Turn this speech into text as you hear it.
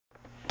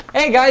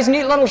Hey guys,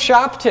 neat little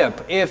shop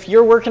tip. If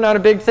you're working on a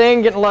big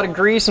thing, getting a lot of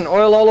grease and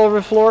oil all over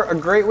the floor, a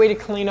great way to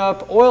clean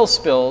up oil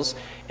spills,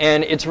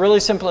 and it's really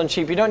simple and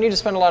cheap. You don't need to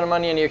spend a lot of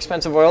money on the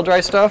expensive oil dry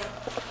stuff.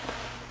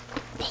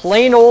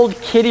 Plain old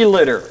kitty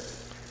litter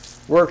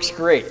works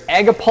great.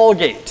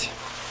 Agapulgate.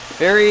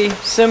 Very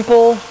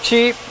simple,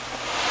 cheap.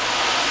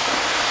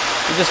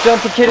 You just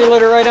dump the kitty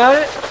litter right on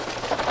it,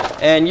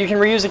 and you can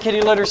reuse the kitty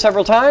litter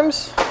several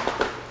times,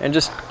 and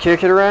just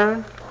kick it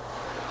around,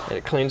 and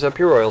it cleans up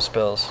your oil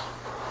spills.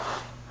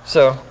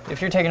 So,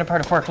 if you're taking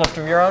apart a forklift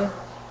of your own,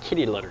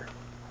 kitty litter.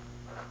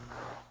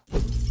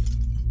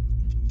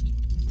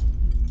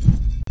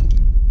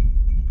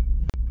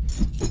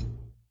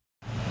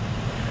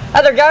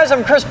 Hi there guys,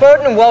 I'm Chris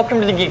Bowden and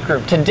welcome to the Geek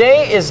Group.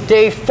 Today is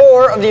day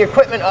 4 of the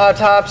equipment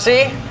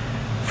autopsy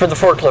for the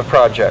forklift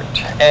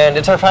project. And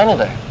it's our final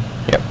day.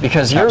 Yep.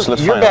 Because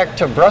you're back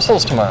to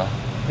Brussels tomorrow.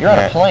 You're on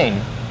a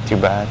plane. Too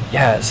bad.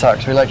 Yeah, it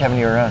sucks. We like having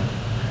you around.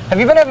 Have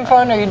you been having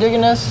fun? Are you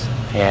digging this?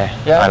 Yeah,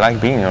 I like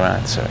being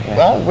around, so yeah.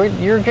 Well,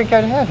 you're a good guy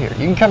to have here.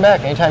 You can come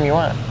back anytime you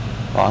want.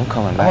 Well, I'm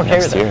coming back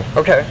next year.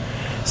 Okay.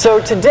 So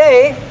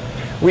today,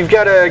 we've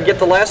got to get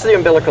the last of the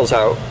umbilicals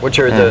out, which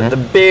are the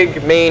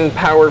big main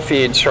power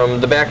feeds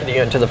from the back of the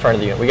unit to the front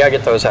of the unit. We got to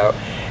get those out.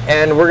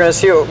 And we're going to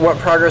see what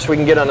progress we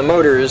can get on the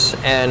motors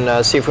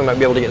and see if we might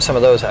be able to get some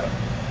of those out.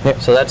 Yep.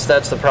 So that's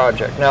the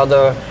project. Now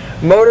the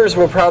motors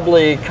will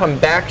probably come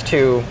back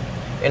to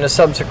in a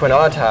subsequent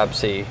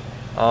autopsy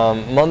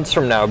months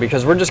from now,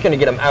 because we're just going to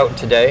get them out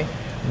today,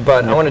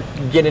 but I want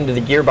to get into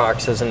the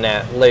gearboxes and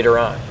that later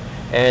on.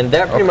 And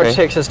that pretty much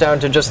takes us down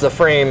to just the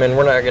frame, and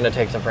we're not going to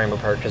take the frame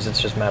apart because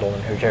it's just metal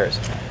and who cares.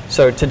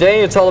 So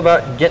today it's all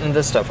about getting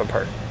this stuff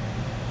apart.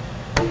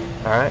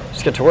 All right,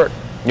 let's get to work.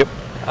 Yep.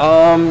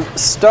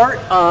 Start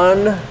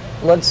on,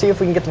 let's see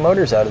if we can get the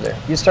motors out of there.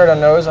 You start on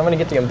those, I'm going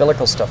to get the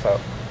umbilical stuff out.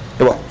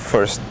 Well,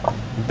 first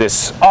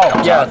this.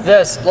 Oh yeah,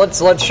 this.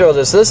 Let's show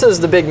this. This is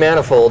the big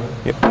manifold.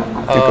 Yep.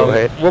 Go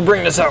ahead. We'll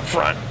bring this out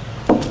front.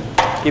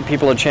 Give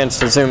people a chance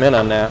to zoom in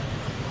on that.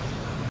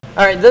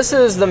 All right, this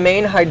is the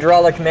main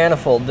hydraulic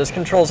manifold. This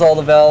controls all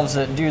the valves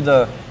that do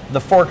the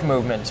fork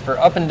movements for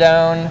up and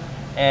down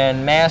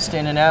and mast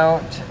in and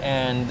out,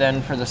 and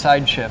then for the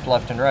side shift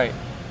left and right.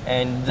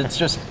 And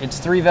it's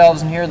 3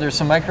 valves in here. There's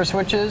some micro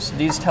switches.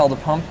 These tell the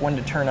pump when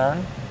to turn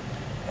on,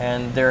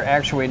 and they're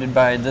actuated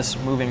by this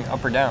moving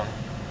up or down.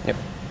 Yep.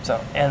 So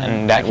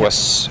and that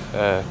was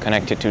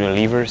connected to the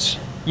levers.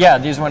 Yeah,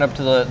 these went up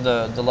to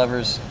the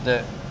levers,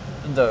 the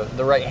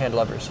right hand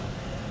levers.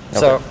 Okay.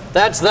 So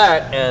that's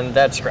that, and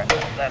that's scrap.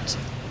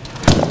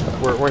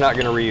 We're not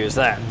going to reuse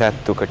that. That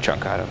took a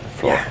chunk out of the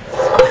floor.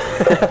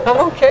 Yeah. I'm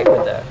okay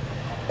with that.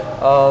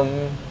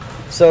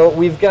 So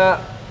we've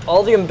got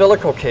all the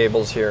umbilical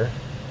cables here.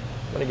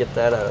 I'm going to get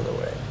that out of the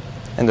way.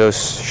 And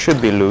those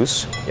should be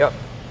loose. Yep.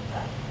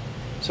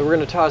 So we're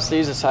going to toss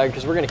these aside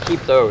because we're going to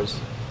keep those.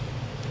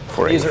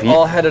 These are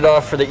all headed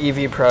off for the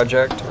EV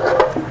project.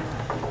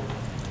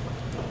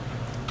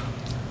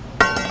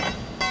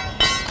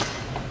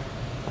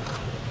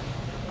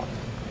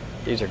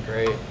 These are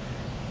great.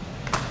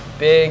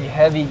 Big,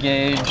 heavy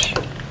gauge,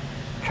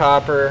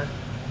 copper.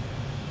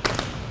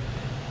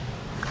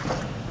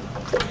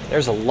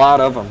 There's a lot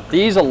of them.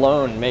 These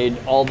alone made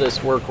all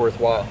this work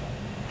worthwhile.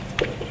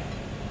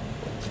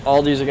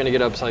 All these are going to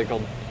get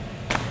upcycled.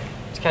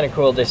 It's kind of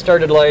cool. They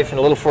started life in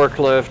a little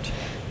forklift.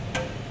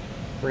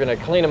 We're going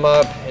to clean them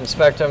up,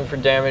 inspect them for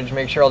damage,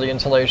 make sure all the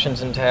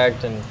insulation's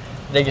intact, and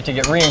they get to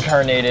get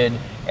reincarnated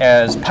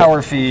as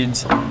power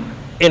feeds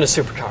in a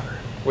supercar,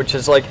 which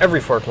is like every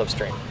forklift's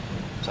dream.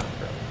 So,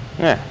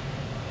 yeah.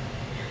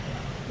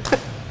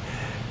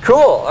 Cool.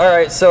 All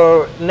right.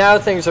 So now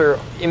things are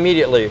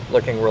immediately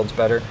looking worlds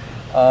better.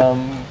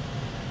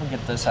 We'll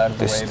get this out of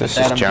the way. This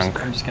is junk.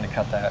 I'm just going to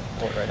cut that,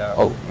 pull it right out.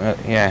 Oh,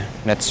 yeah.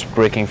 That's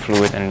braking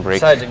fluid and brake.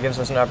 Besides, it gives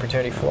us an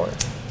opportunity for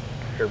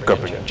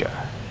Garbage Ninja.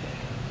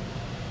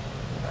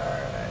 All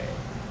right.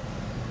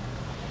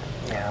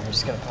 Yeah, I'm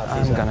just going to pop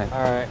these out.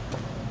 All right.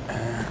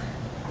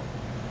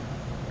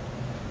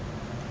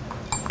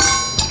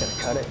 Just going to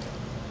cut it.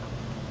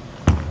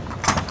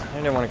 I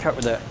didn't want to cut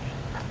with that.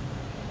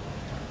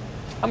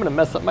 I'm going to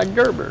mess up my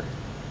Gerber.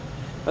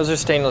 Those are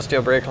stainless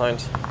steel brake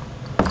lines.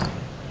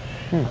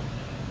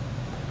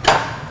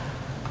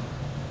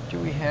 Do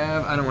we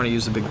have, I don't want to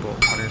use the big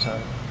bolt cutters on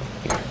it.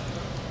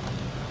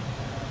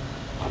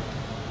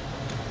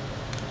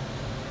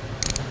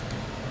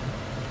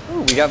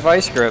 Ooh, we got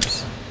vice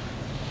grips.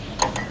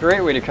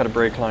 Great way to cut a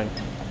brake line.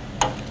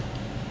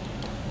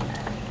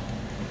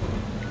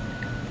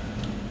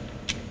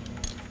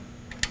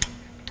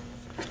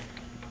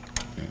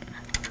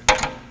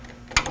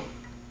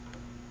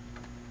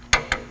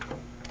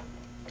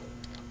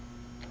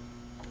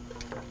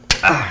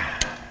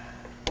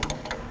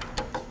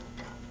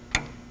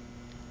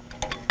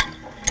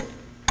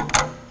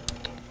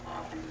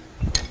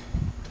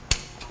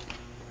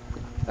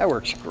 That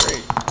works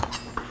great.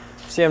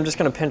 See, I'm just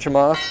going to pinch them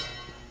off.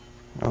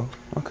 Oh,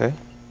 okay.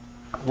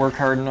 Work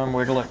hard on them,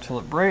 wiggle it till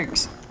it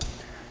breaks.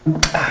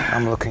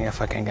 I'm looking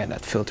if I can get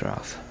that filter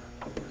off.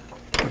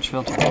 Which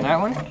filter? That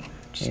one?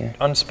 Just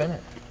unspin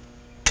it.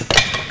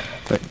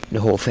 But the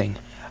whole thing.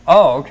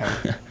 Oh, okay.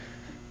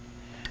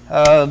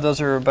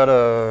 Those are about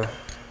a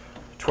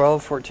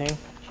 12, 14?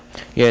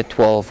 Yeah,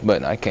 12,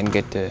 but I can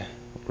get the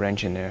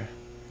wrench in there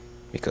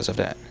because of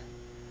that.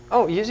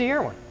 Oh, use a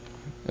year one.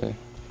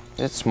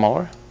 It's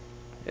smaller?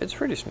 It's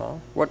pretty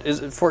small. What, is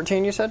it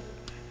 14 you said?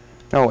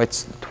 No,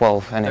 it's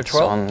 12 and They're it's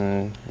 12?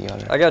 on the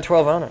other. I got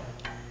 12 on it.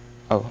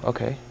 Oh,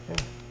 okay.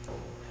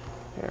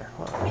 Here,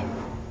 watch.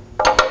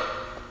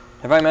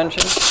 Have I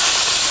mentioned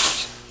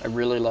I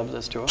really love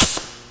this tool?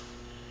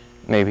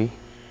 Maybe.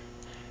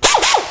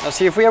 Now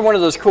see, if we have one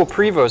of those cool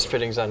Prevost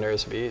fittings on there,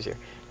 this would be easier.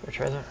 Here,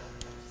 try that.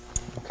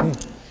 Okay.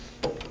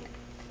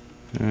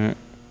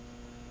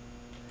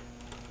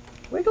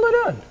 Wiggle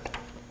it on.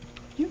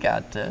 You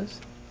got this.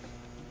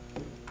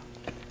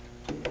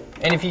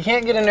 And if you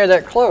can't get in there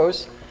that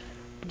close,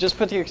 just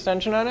put the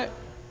extension on it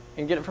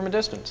and get it from a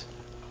distance.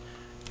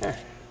 There.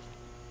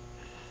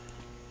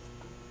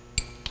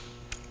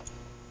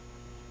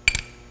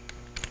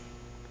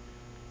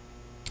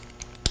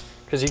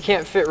 Because you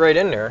can't fit right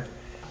in there,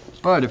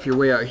 but if you're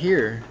way out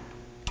here,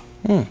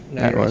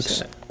 that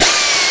works.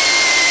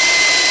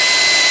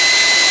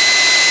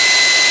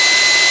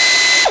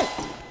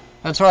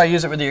 That's why I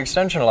use it with the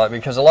extension a lot,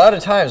 because a lot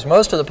of times,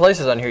 most of the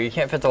places on here, you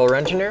can't fit the whole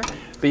wrench in there,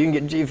 but you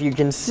can get, if you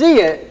can see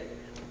it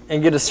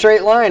and get a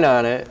straight line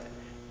on it,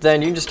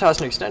 then you can just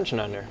toss an extension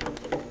on there.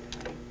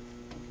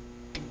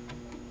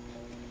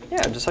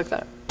 Yeah, just like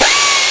that.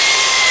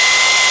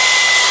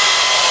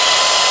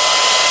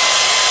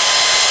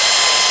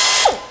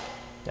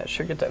 That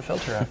should get that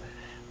filter out.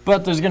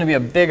 But there's going to be a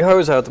big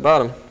hose out the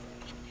bottom.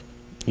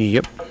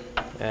 Yep.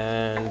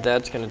 And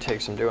that's going to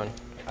take some doing.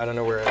 I don't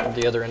know where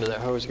the other end of that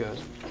hose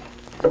goes.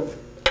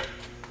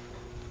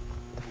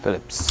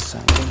 Phillips.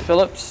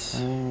 Phillips.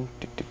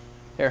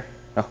 Here.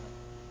 Oh,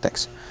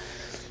 thanks.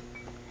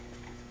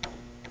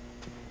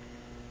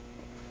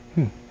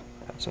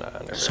 That's not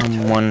under.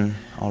 Someone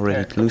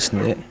already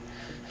loosened it.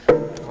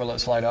 Will it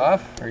slide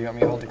off, or you want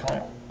me to hold the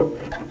clamp?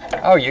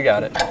 Oh, you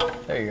got it.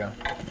 There you go.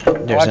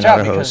 There's Watch out,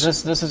 another because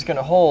hose. this is going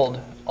to hold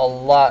a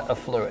lot of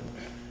fluid.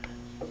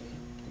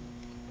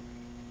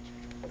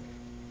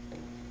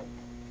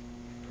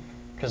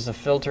 Because the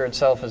filter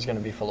itself is going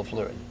to be full of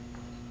fluid.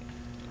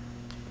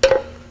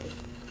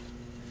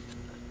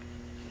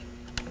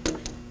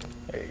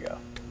 There you go.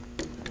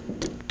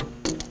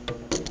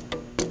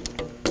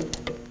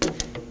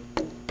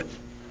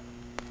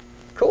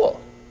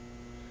 Cool.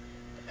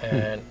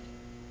 And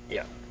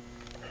yeah.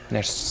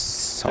 There's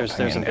something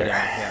There's in a bit in there.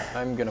 it. Yeah,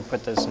 I'm going to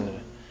put this in the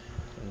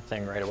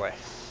thing right away.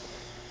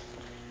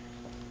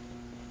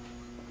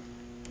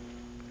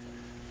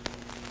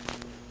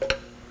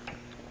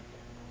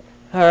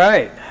 All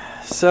right,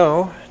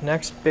 so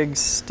next big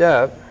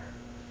step,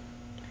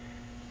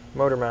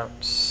 motor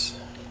mounts.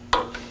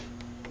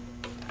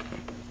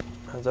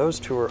 Those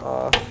two are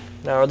off.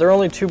 Now, are there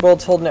only 2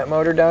 bolts holding that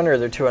motor down, or are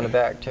there 2 on the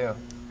back too?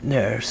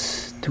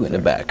 There's 2 in the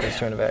back. There's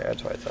 2 on the back,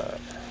 that's what I thought.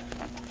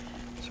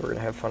 So we're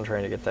gonna have fun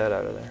trying to get that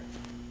out of there.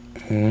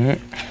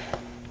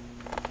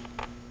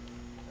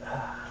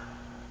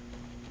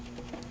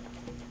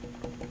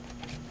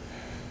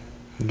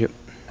 Yep.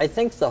 I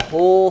think the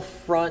whole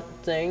front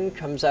thing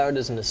comes out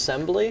as an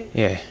assembly.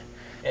 Yeah.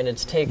 And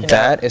it's taken out.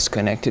 That is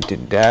connected to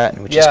that,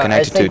 which is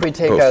connected to I think we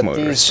take both out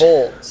motors. these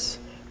bolts.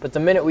 But the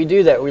minute we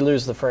do that, we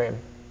lose the frame.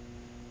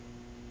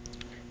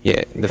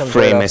 Yeah, the comes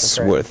frame right off is the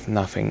frame. worth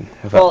nothing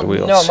without the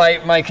wheels. No,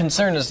 my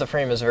concern is the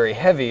frame is very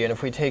heavy, and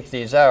if we take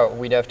these out,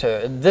 we'd have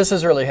to, this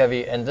is really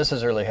heavy, and this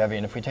is really heavy,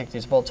 and if we take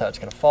these bolts out, it's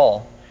going to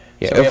fall.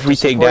 Yeah, So if we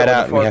take that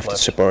out, we have to forklift.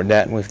 support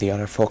that with the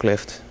other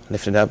forklift,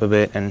 lift it up a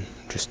bit, and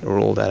just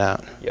roll that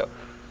out. Yep.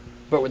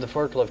 But with the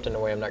forklift in the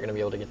way, I'm not going to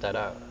be able to get that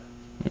out.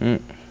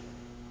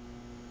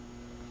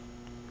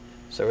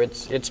 So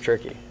it's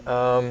tricky.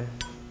 All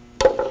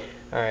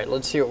right,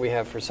 let's see what we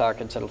have for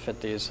sockets that'll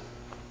fit these.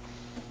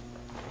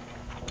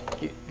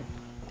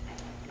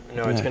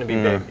 No, it's going to be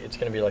big. It's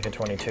going to be like a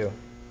 22.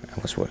 I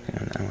was working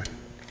on that one.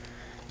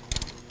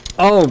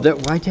 Oh,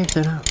 why take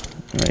that out?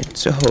 Right,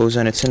 it's a hose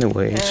and it's in the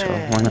way, so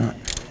why not?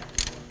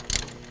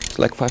 It's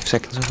like 5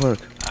 seconds of work.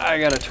 I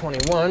got a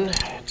 21.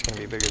 It's going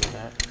to be bigger than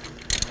that.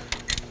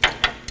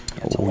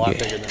 It's a lot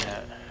bigger than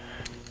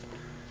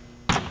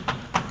that.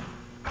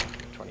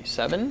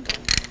 27.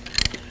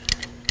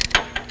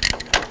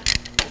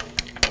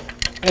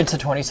 It's a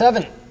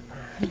 27.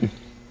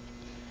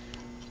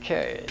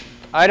 Okay.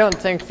 I don't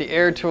think the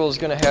air tool is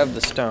going to have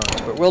the stones,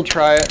 but we'll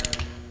try it.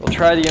 We'll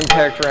try the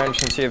impact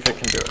wrench and see if it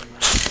can do it.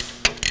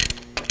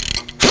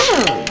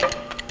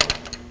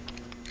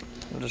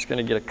 I'm just going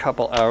to get a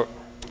couple out.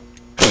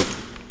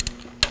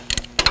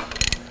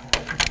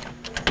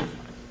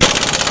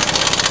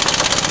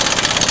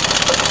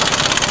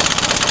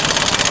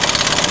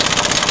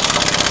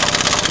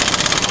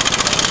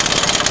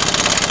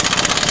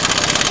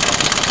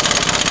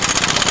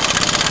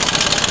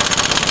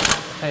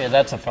 Hey,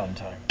 that's a fun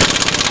time.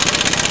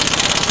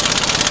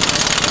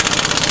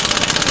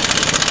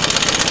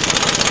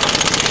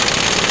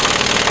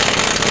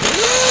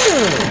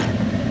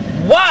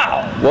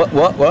 Wow! What?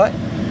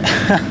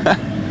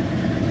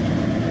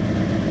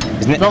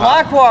 Isn't it The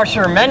hot? lock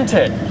washer meant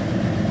it.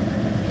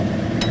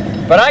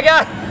 But I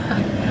got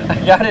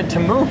it to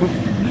move.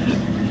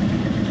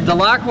 The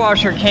lock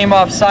washer came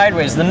off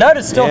sideways. The nut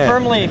is still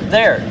firmly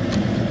there.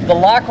 The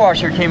lock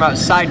washer came out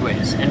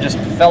sideways and just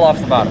fell off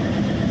the bottom.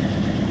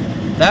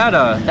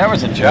 That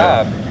was a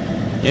job.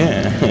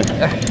 Yeah.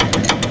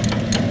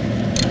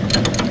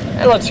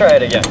 And let's try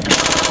it again.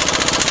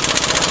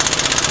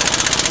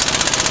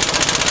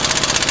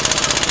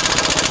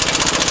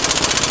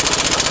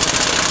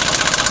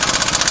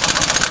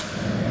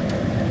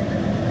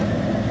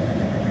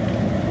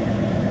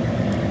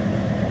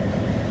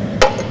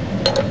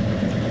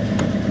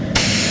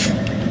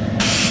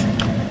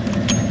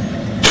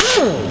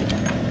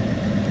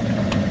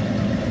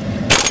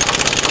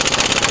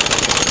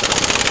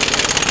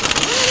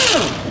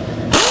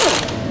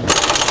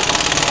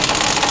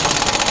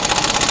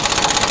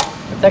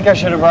 I think I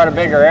should have brought a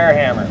bigger air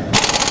hammer.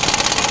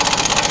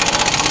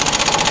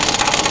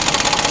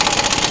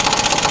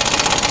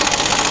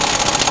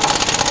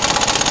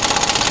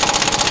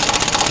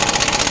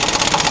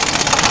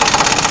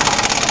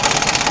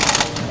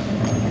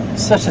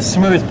 Such a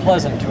smooth,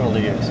 pleasant tool to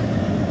use.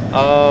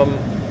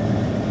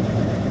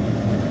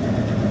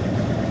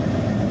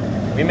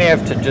 We may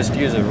have to just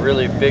use a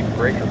really big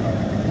breaker bar.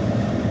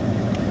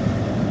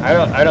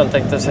 I don't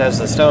think this has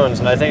the stones,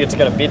 and I think it's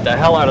going to beat the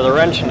hell out of the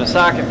wrench in the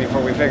socket before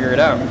we figure it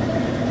out.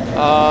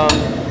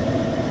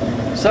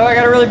 So I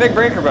got a really big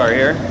breaker bar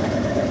here.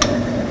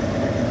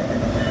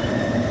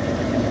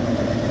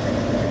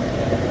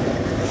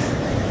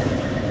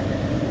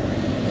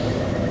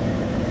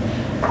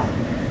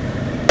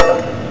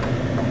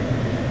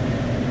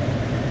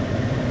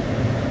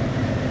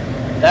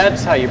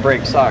 That's how you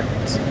break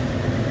sockets.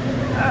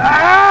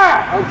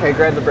 Ah! Okay,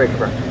 grab the breaker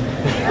bar.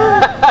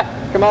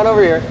 Come on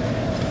over here.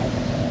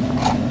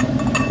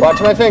 Watch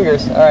my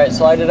fingers. All right,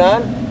 slide it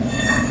on.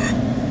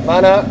 Come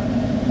on up.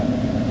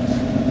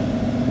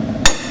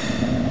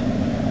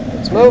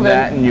 It's moving.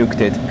 That nuked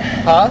it.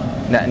 Huh?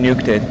 That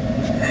nuked it.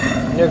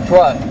 Nuked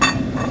what?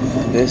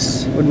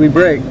 This. Would we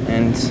break?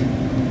 And...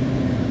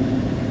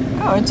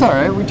 Oh, it's all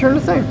right. We turned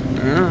the thing.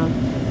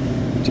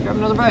 Let's grab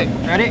another bite.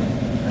 Ready?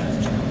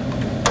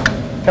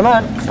 Come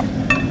on.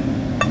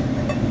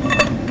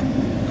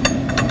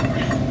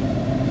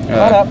 Come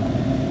on up.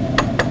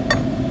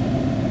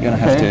 You're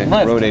gonna have to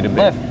lift, rotate a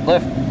bit.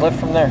 Lift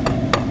from there.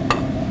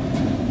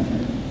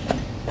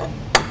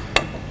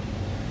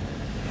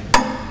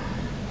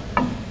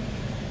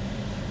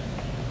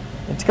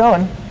 It's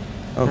going.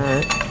 Oh. All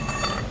right.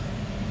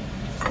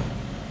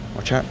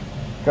 Watch out.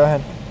 Go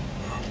ahead.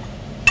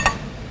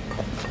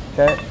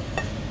 Okay.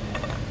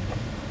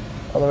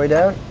 All the way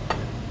down.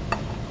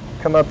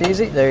 Come up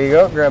easy. There you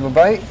go. Grab a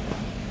bite.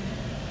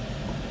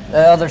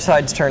 The other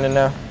side's turning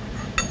now.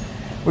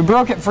 We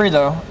broke it free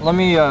though. Let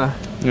me Yeah.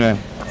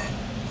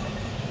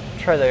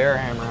 try the air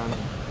hammer on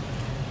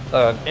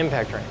the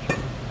impact wrench.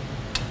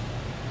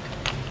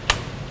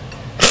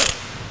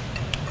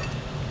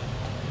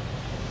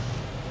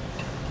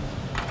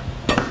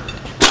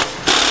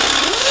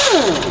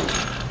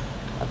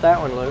 Got that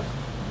one loose.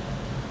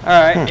 All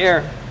right,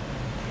 here.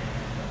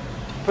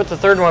 Put the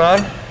third one on.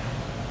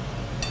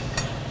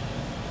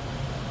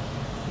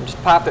 And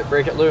just pop it,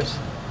 break it loose.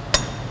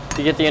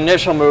 To get the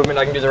initial movement,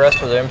 I can do the rest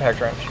with the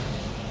impact wrench.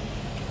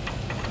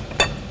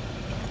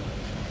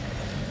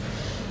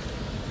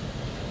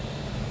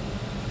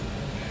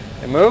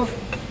 And move.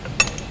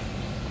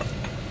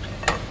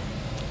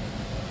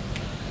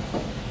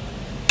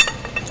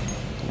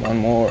 One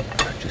more,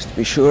 just to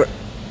be sure.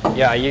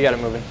 Yeah, you got it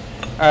moving.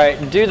 All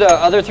right, do the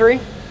other three.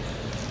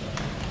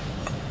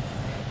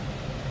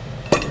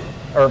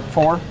 Or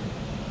four.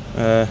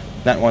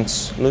 That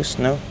one's loose,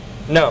 no?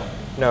 No,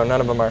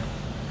 none of them are.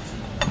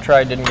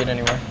 Tried, didn't get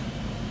anywhere.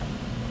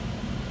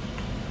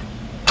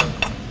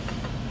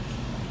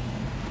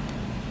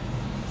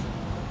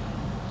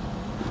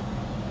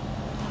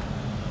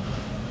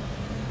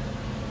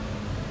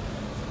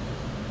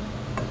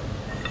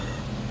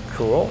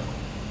 Cool.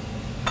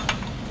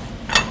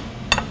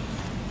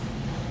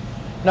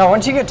 Now,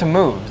 once you get to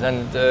move,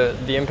 then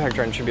the impact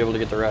wrench should be able to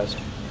get the rest.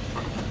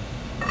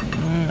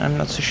 I'm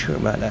not so sure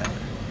about that.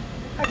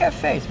 I got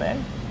faith,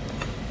 man.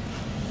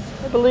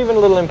 I believe in a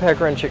little impact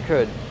wrench it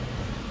could.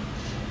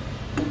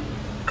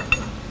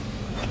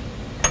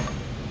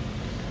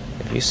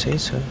 If you say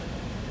so.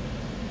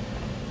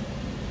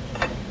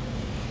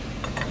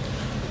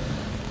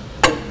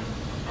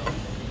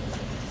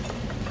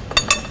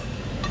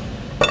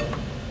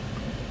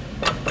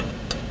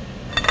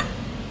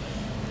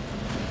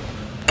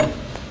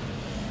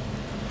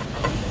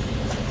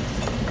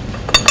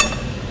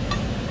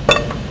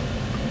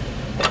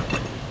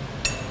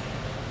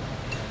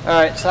 All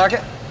right,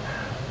 socket.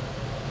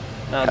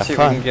 Now let's see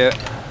what we can get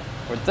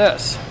with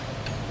this.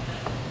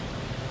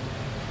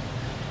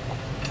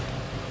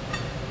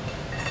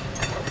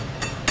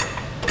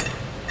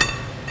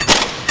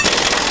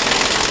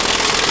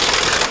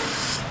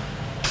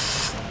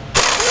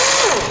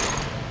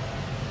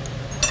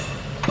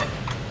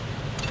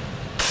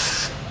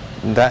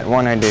 That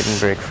one I didn't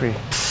break free.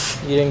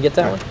 You didn't get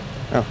that one?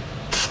 No.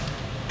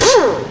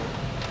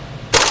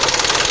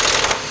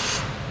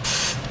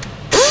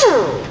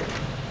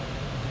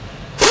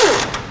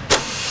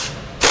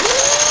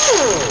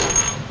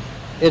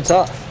 It's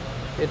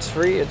off. It's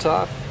free, it's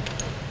off.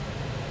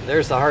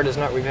 There's the hardest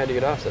nut we've had to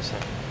get off this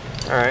thing.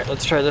 All right,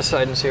 let's try this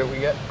side and see what we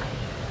get.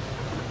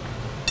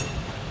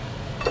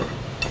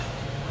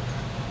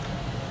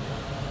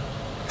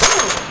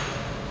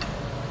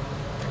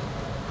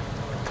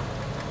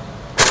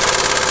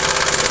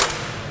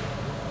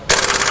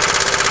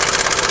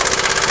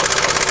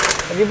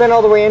 Have you been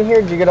all the way in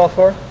here? Did you get all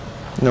 4?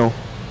 No.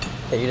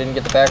 Okay, you didn't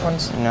get the back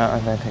ones? No, I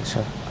don't think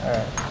so. All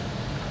right.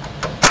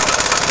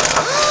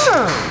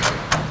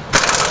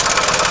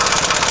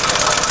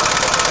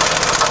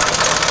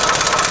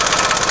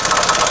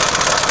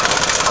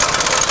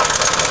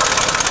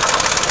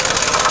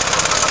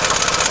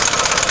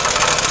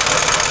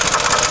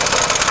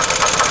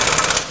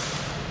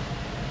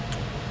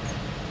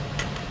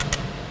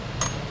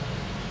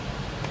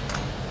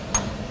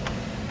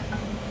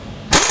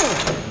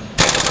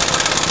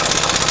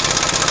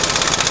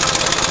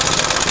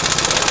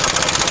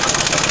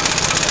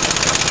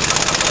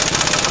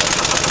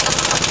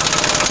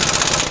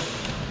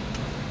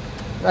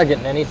 Not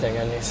getting anything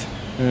on these.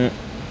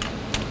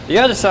 The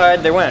other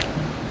side, they went.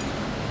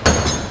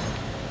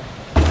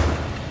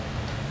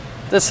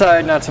 This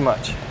side, not so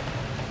much.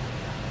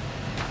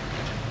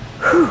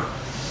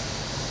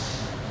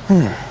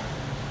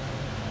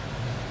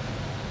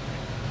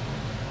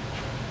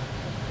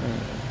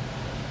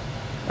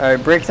 All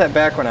right, break that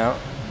back one out,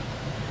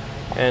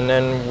 and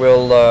then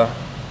we'll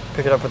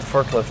pick it up with the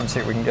forklift and see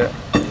what we can get.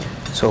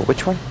 So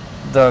which one?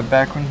 The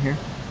back one here.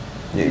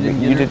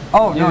 You did.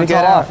 Oh, no, it's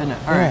all off, isn't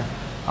it? All Yeah. right.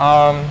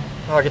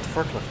 I'll get the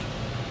forklift.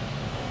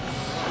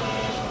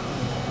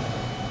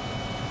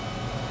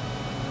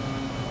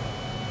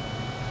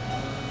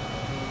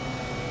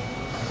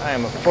 I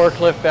am a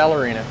forklift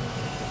ballerina.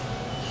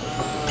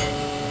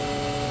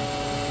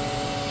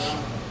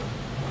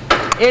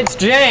 It's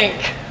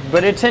jank,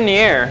 but it's in the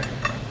air.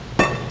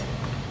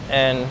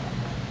 And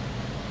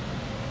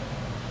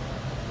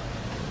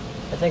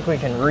I think we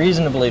can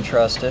reasonably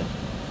trust it.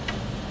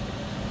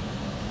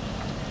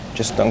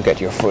 Just don't get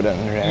your foot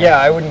under there. Yeah,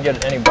 I wouldn't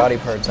get any body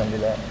parts under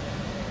that.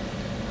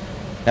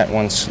 That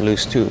one's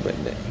loose too, but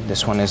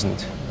this one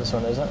isn't. This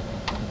one isn't?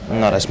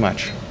 Not as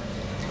much.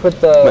 Put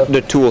the... But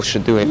the tool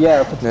should do it.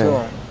 Yeah, put the tool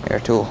on. Air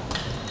tool.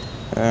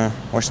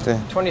 Where's the...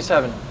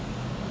 27.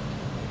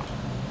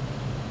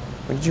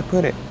 Where did you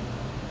put it?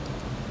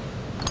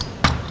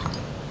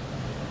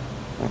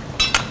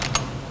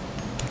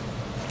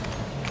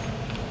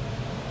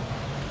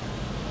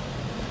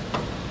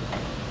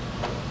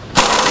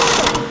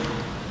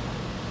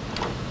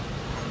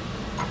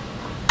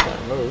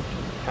 Moved,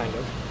 kind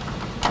of.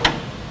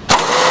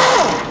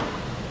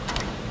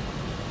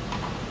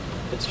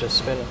 It's just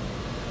spinning.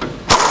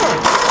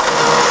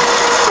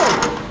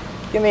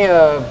 Give me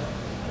a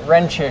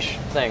wrenchish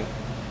thing.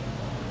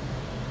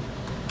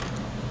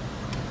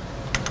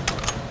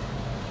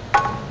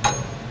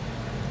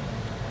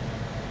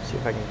 See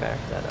if I can back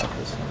that up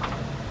this time.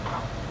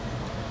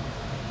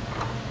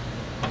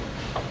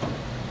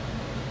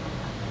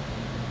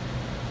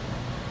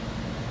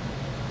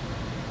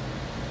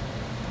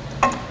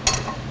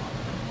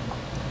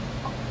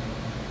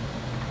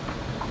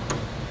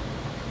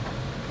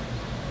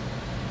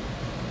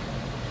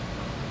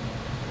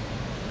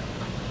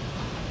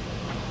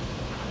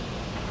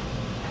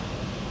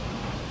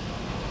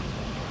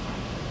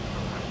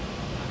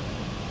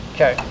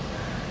 Okay.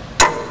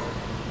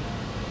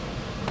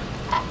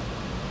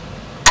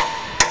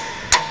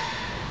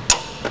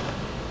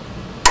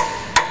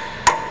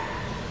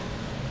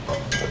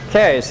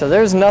 Okay, so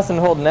there's nothing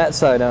holding that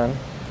side on.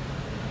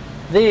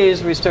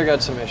 These, we still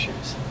got some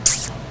issues.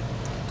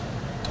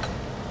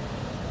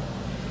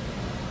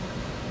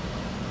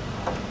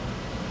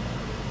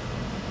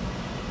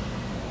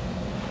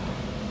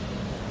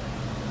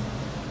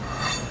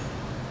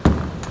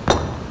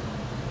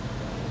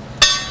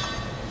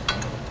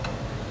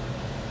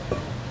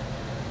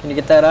 Can you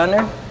get that on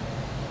there?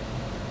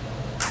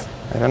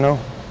 I don't know.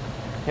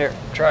 Here,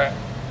 try it.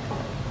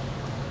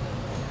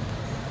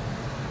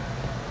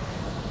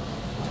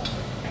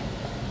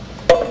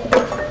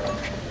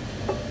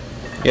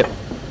 Yep.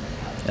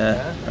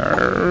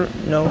 Yeah.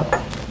 No.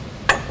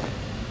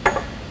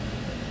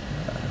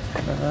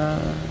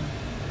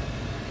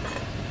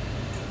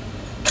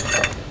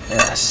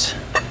 Yes.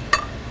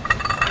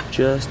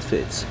 Just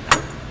fits.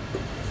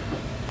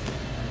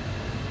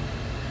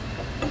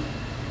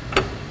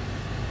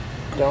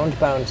 Don't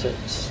bounce it.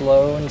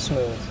 Slow and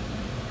smooth.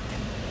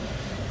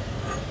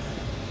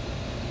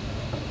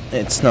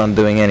 It's not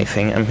doing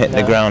anything. I'm hitting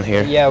the ground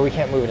here. Yeah, we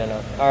can't move it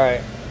enough. All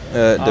right.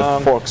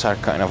 The forks are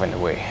kind of in the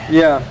way.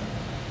 Yeah.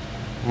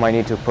 Might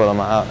need to pull them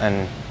out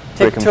and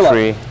Take break them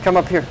free. Come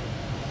up here.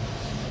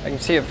 I can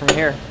see it from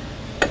here.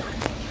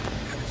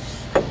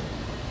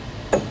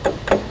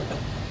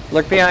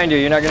 Look behind you.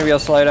 You're not going to be able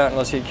to slide out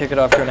unless you kick it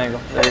off to an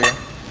angle. There you go.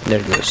 There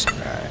it goes. All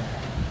right.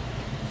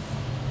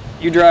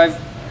 You drive.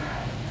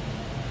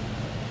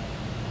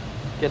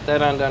 Get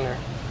that on down there.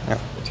 Yeah.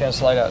 It's gonna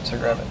slide out, so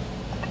grab it.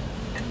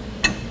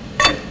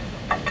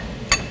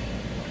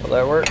 Will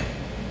that work?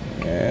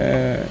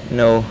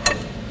 No.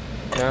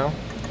 No?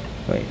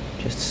 Wait,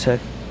 just a sec.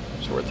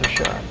 It's worth a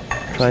shot.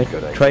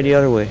 Try the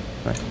other way.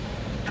 Right.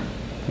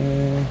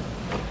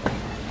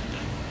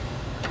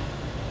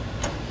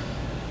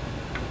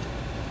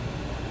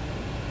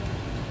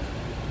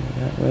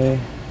 That way.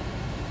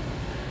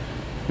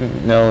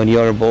 No, the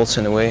other bolt's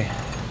in the way.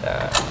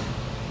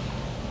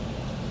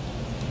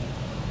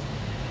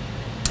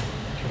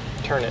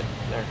 Turn it.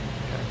 There.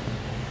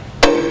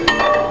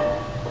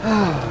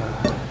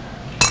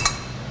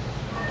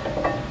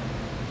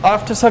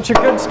 Off to such a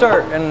good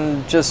start,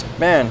 and just,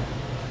 man.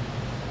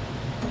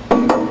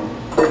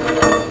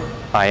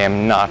 I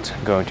am not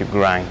going to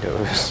grind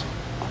those.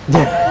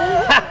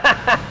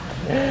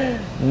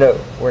 No,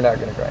 we're not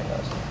going to grind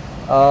those.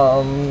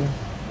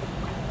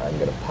 I'm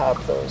going to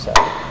pop those out.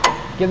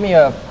 Give me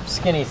a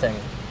skinny thing.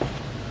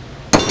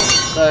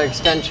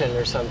 Extension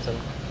or something.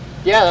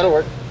 Yeah, that'll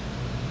work.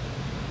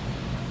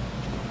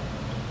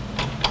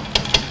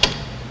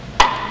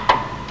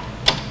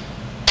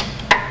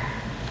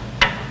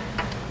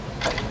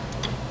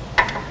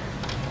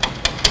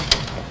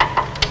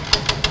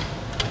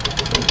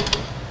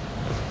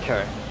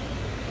 Okay.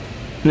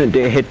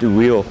 They hit the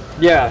wheel.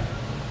 Yeah.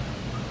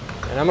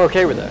 And I'm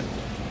okay with that.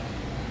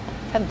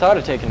 Hadn't thought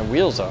of taking the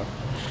wheels off.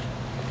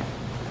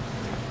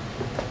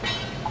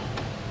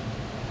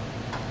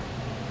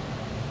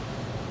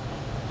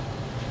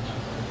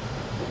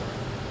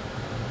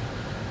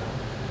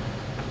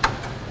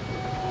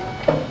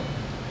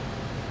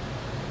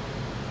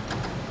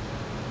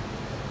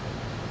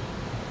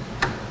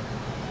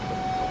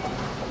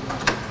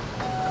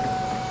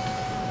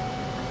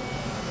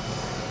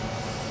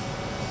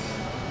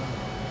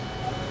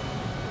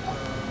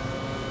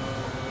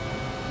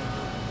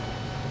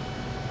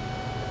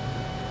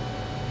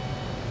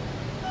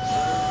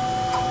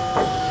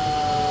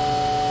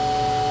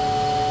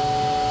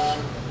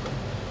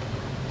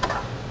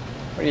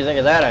 What do you think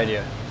of that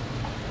idea?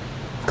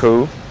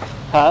 Cool.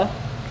 Huh?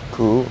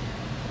 Cool.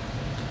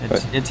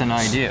 It's an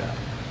idea.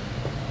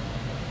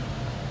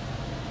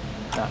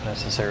 Not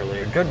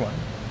necessarily a good one,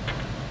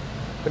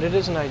 but it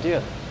is an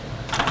idea.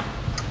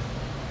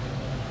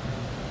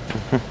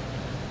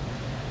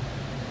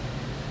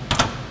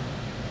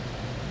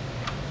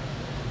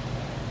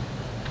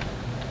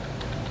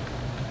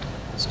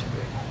 It's too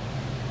big.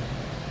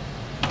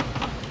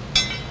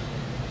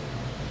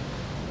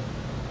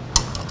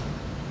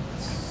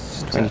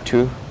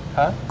 22.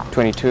 Huh?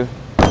 22.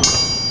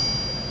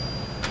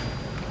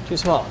 Too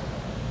small.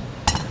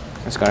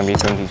 It's gonna be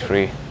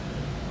 23.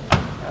 I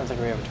don't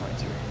think we have a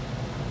 23.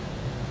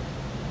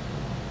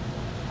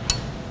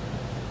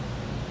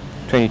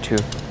 22.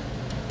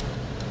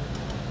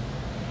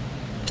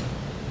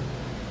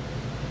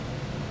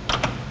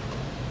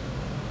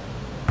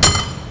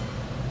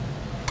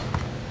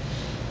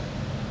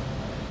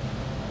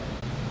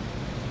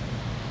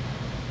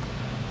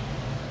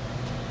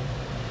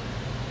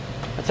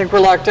 I think we're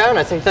locked down.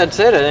 I think that's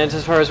it. I think it's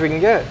as far as we can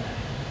get.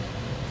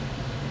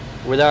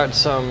 Without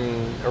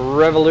some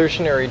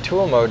revolutionary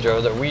tool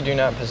mojo that we do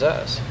not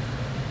possess.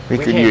 We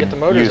could can't get the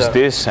motors use out.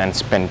 this and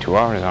spend 2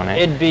 hours on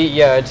it. It'd be,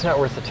 yeah, it's not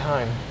worth the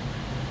time.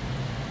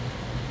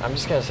 I'm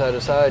just going to set it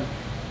aside.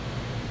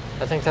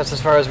 I think that's as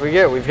far as we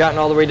get. We've gotten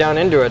all the way down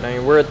into it. I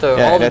mean, we're at the,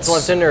 all that's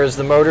left in there is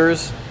the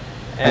motors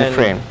and the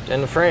frame.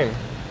 And the frame.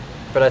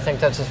 But I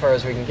think that's as far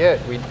as we can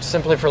get. We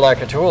simply for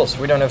lack of tools.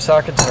 We don't have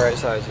sockets in the right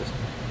sizes.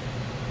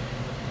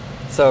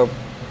 So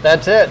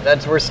that's it.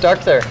 We're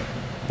stuck there.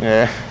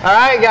 Yeah. All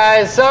right,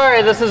 guys.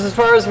 Sorry, this is as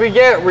far as we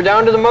get. We're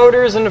down to the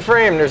motors and the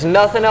frame. There's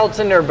nothing else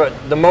in there but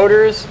the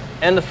motors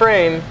and the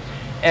frame,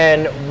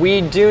 and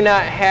we do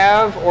not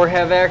have or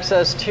have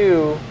access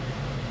to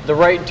the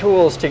right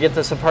tools to get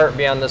this apart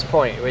beyond this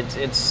point.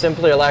 It's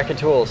simply a lack of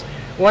tools.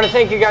 I want to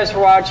thank you guys for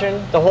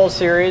watching the whole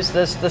series.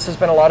 This has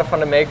been a lot of fun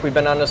to make. We've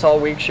been on this all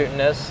week shooting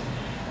this,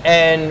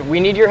 and we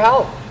need your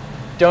help.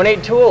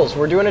 Donate tools.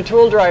 We're doing a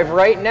tool drive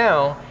right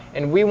now.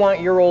 And we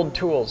want your old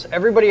tools.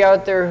 Everybody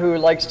out there who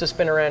likes to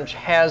spin a wrench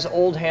has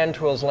old hand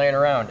tools laying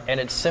around, and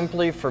it's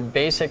simply for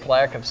basic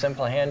lack of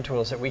simple hand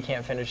tools that we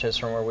can't finish this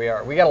from where we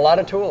are. We got a lot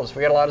of tools,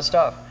 we got a lot of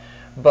stuff,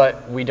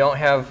 but we don't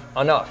have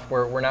enough.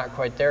 We're not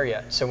quite there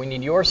yet. So we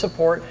need your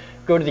support.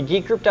 Go to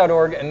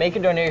thegeekgroup.org and make a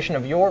donation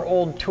of your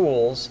old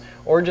tools,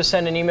 or just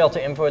send an email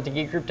to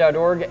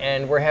info@thegeekgroup.org,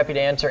 and we're happy to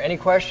answer any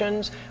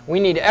questions. We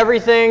need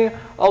everything,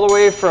 all the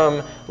way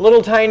from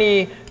little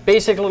tiny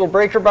basic little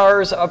breaker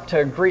bars up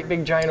to great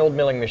big giant old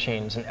milling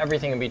machines and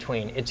everything in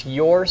between. It's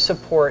your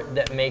support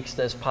that makes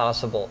this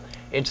possible.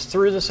 It's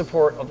through the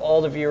support of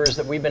all the viewers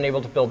that we've been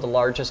able to build the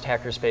largest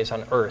hackerspace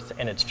on Earth,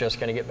 and it's just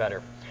going to get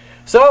better.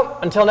 So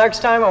until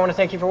next time, I want to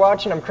thank you for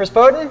watching. I'm Chris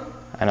Bowden.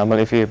 And I'm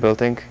Olivier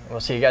building. We'll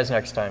see you guys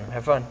next time.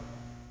 Have fun.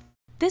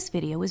 This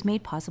video was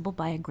made possible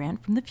by a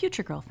grant from the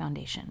Future Girl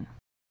Foundation.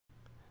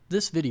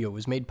 This video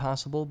was made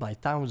possible by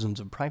thousands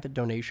of private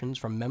donations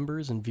from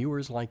members and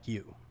viewers like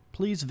you.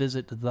 please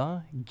visit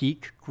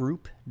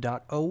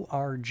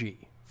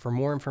thegeekgroup.org for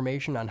more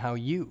information on how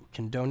you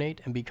can donate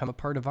and become a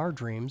part of our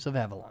dreams of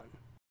Avalon.